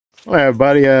Well,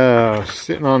 everybody,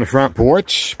 sitting on the front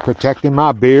porch, protecting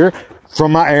my beer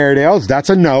from my Airedales.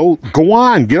 That's a no. Go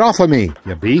on, get off of me,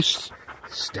 you beast.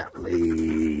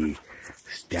 Stately,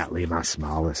 my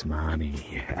smallest mommy.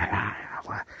 Yeah,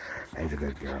 that's a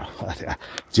good girl.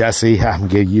 Jesse, I can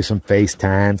give you some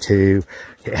FaceTime too.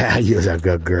 Yeah, you're a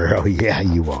good girl. Yeah,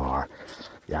 you are.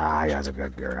 Yeah, you're a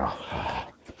good girl.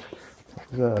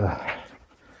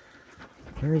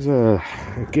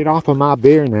 Get off of my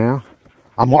beer now.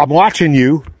 I'm watching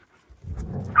you.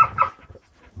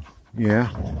 Yeah,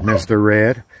 Mr.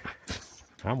 Red.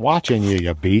 I'm watching you,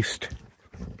 you beast.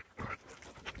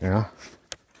 Yeah.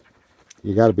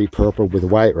 You got to be purple with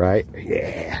white, right?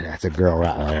 Yeah, that's a girl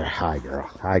right there. Hi, girl.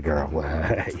 Hi, girl.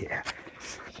 Yeah.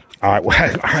 All right,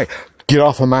 all right. Get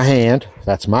off of my hand.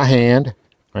 That's my hand.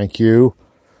 Thank you.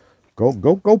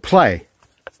 Go play.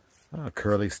 Oh,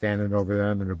 Curly's standing over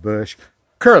there under the bush.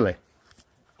 Curly.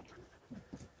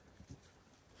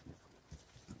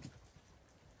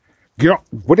 Get off.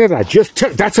 What did I just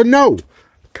tell? That's a no.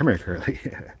 Come here, Curly.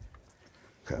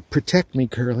 Protect me,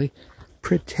 Curly.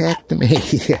 Protect me.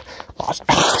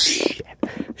 Oh, shit.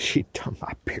 She dumped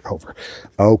my beer over.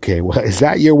 Okay, well, is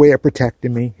that your way of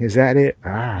protecting me? Is that it?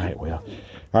 All right, well.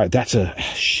 All right, that's a...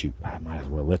 Shoot, I might as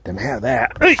well let them have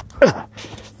that.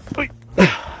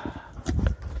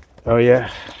 Oh,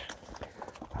 yeah.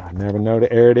 I never know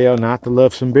the Airedale not to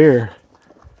love some beer.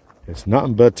 It's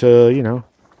nothing but, you know,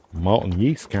 malt and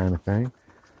yeast kind of thing.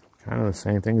 Kind of the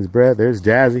same thing as bread. There's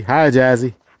Jazzy. Hi,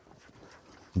 Jazzy.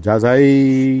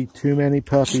 Jazzy. Too many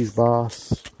puppies,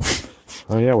 boss.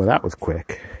 Oh, yeah, well, that was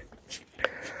quick.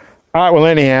 All right, well,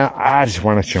 anyhow, I just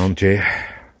want to show them to you.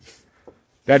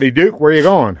 Daddy Duke, where you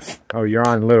going? Oh, you're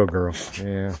on little girl.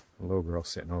 Yeah, the little girl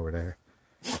sitting over there.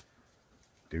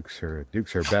 Duke's her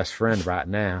best friend right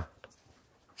now.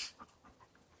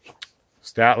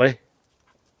 Stoutly.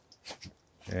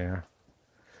 Yeah.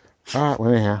 All right,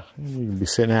 well, anyhow, you can be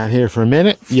sitting out here for a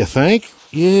minute, you think?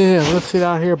 Yeah, let's sit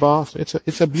out here, boss.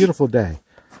 It's a beautiful day.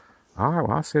 All right,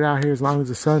 well, I'll sit out here as long as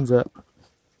the sun's up.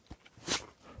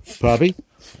 Puppy,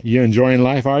 you enjoying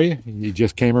life, are you? You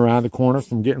just came around the corner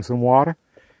from getting some water?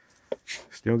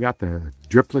 Still got the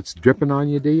driplets dripping on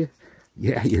you, do you?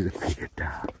 Yeah, you're a pretty good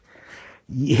dog.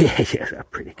 Yeah, you're a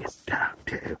pretty good dog,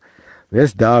 too.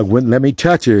 This dog wouldn't let me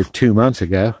touch her 2 months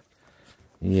ago.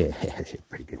 Yeah, she's a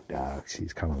pretty good dog.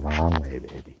 She's come a long way,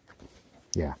 baby.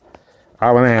 Yeah.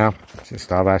 All right, well, now, just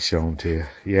thought I'd show them to you.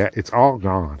 Yeah, it's all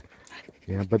gone.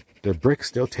 Yeah, but the brick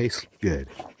still tastes good.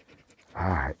 All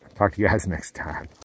right. Talk to you guys next time.